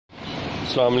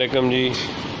अस्सलाम वालेकुम जी।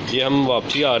 ये हम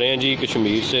वापसी आ रहे हैं जी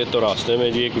कश्मीर से, तो रास्ते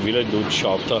में जी एक विलेज दूध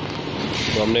शॉप था,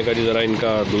 तो हमने कहा जी ज़रा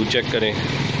इनका दूध चेक करें।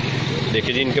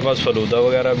 देखिए जी इनके पास फलूदा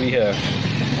वगैरह भी है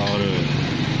और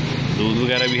दूध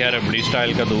वगैरह भी है, रबड़ी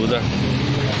स्टाइल का दूध है।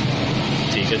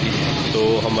 ठीक है जी, तो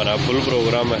हमारा फुल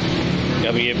प्रोग्राम है कि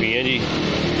हम ये पिए जी।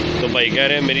 तो भाई कह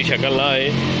रहे हैं मेरी शक्ल ना आए,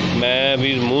 मैं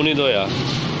अभी मुँह नहीं धोया,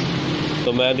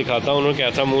 तो मैं दिखाता हूँ उन्होंने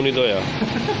कैसा मुँह नहीं धोया।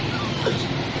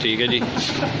 ठीक है जी।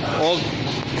 और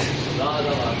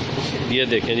ये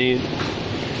देखें जी,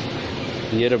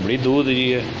 ये रबड़ी दूध जी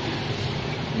है,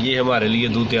 ये हमारे लिए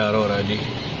दूध तैयार हो रहा है जी।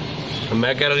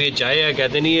 मैं कह रहा हूँ ये चाय है,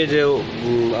 कहते नहीं ये जो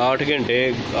 8 घंटे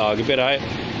आग पे रहा है,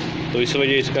 तो इस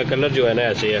वजह इसका कलर जो है ना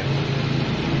ऐसे है।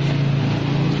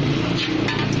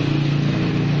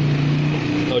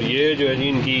 और ये जो है जी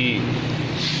इनकी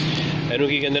एनु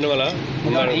की कहने वाला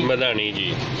मदानी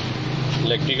जी,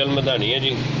 इलेक्ट्रिकल मदानी है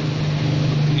जी।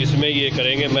 इसमें ये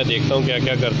करेंगे, मैं देखता हूँ क्या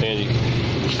क्या करते हैं जी।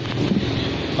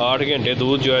 8 घंटे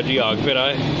दूध जो है जी आग पे रहा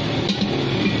है।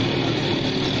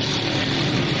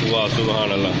 वाह सुभान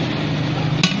अल्लाह।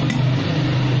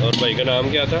 और भाई का नाम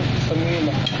क्या था?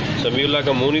 समीउल्लाह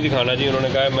का मुंह नहीं दिखाना जी, उन्होंने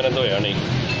कहा मैंने धोया नहीं।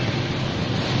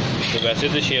 तो वैसे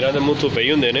तो शेरा के मुँह धुपे ही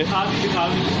होंगे ने।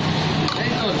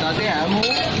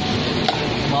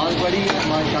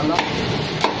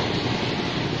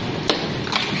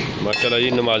 माशाल्लाह जी,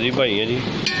 नमाजी भाई हैं जी।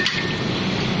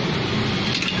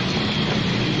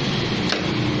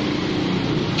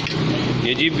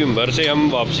 ये जी बिम्बर से हम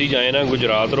वापसी जाए ना,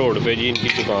 गुजरात रोड पे जी इनकी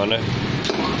दुकान है,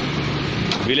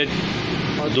 विलेज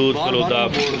दूध फलूदा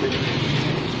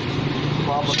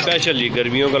स्पेशल जी।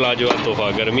 गर्मियों का लाजवाब तोहफा,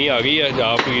 गर्मी आ गई है,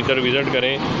 आप इधर विज़िट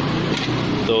करें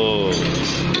तो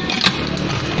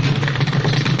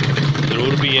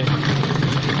ज़रूर पिएं।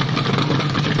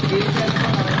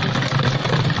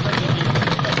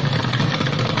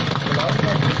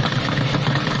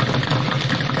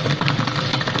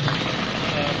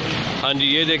 हाँ जी,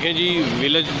 ये देखें जी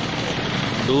विलेज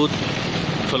दूध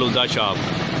फलूदा शॉप,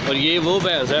 और ये वो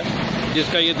भैंस है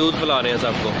जिसका ये दूध पिला रहे हैं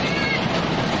सबको।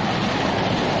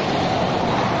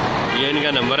 ये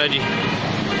इनका नंबर है जी।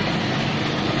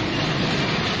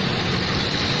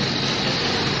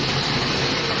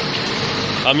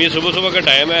 हम ये सुबह सुबह का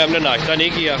टाइम है, हमने नाश्ता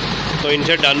नहीं किया, तो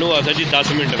इनसे डन हुआ था जी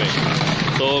 10 मिनट में,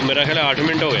 तो मेरा ख्याल है 8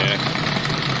 मिनट हो गए हैं।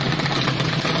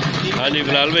 हाँ जी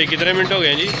बिलाल भाई, कितने मिनट हो गए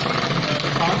हैं जी?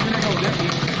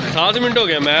 7 मिनट हो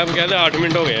गए। मैं अब कहते 8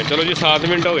 मिनट हो गए हैं। चलो जी 7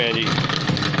 मिनट हो गए हैं जी।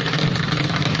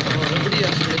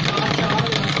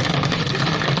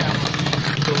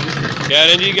 कह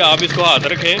रहे हैं जी कि आप इसको हाथ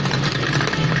रखें,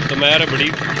 तो मैं रबड़ी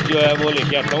जो है वो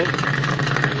लेके आता हूँ।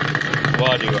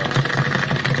 वाह जी वाह,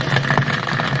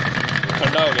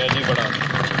 ठंडा हो गया जी बड़ा।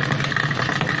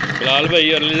 बिलाल भाई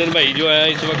और अलीजान भाई जो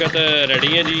है इस वक्त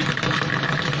रेडी हैं जी।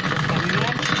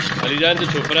 अलीजान तो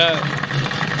छुप रहा है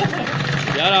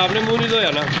यार, आपने मुंह नहीं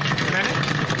धोया ना?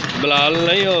 बिलाल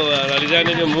नहीं हो, अलीजान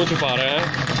ने जो मुंह छुपा रहे हैं।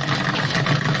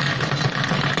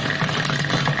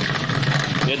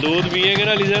 ये दूध पिएंगे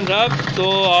ना अलीजान साहब, तो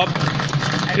आप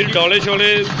फिर डोले शोले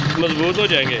मजबूत हो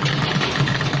जाएंगे।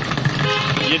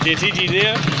 ये देसी चीज़ें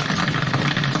हैं।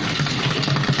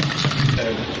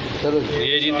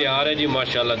 ये जी तैयार है जी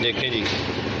माशाल्लाह, देखें जी।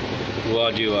 वाह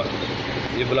जी वाह।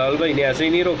 ये बिलाल भाई ने ऐसे ही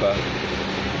नहीं रोका।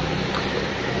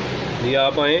 ये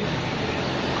आप आए,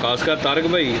 खासकर तारक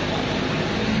भाई,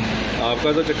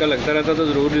 आपका तो चक्कर लगता रहता, तो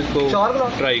ज़रूर इसको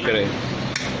ट्राई करें।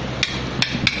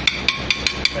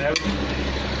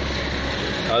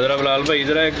 ज़रा बिलाल भाई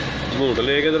ज़रा एक घूंट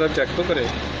लेके ज़रा चेक तो करें।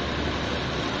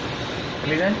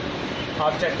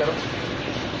 आप चेक करो।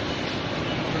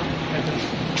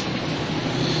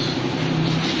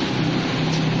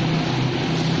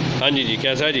 हाँ जी जी,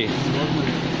 कैसा है जी?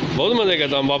 बहुत मज़े का।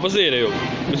 हम वापस दे रहे हो,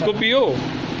 इसको पियो।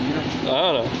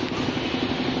 हाँ ना,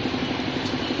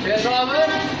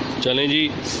 चलें जी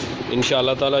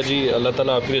इंशाअल्लाह ताला जी। अल्लाह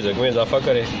ताला आपकी रिज़्क़ में इजाफ़ा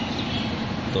करे,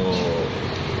 तो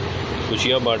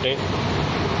खुशियाँ बाँटें,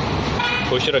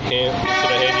 खुश रखें, खुश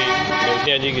रहें जी।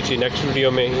 मिलते हैं जी किसी नेक्स्ट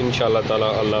वीडियो में इंशाअल्लाह ताला।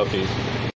 अल्लाह हाफ़िज़।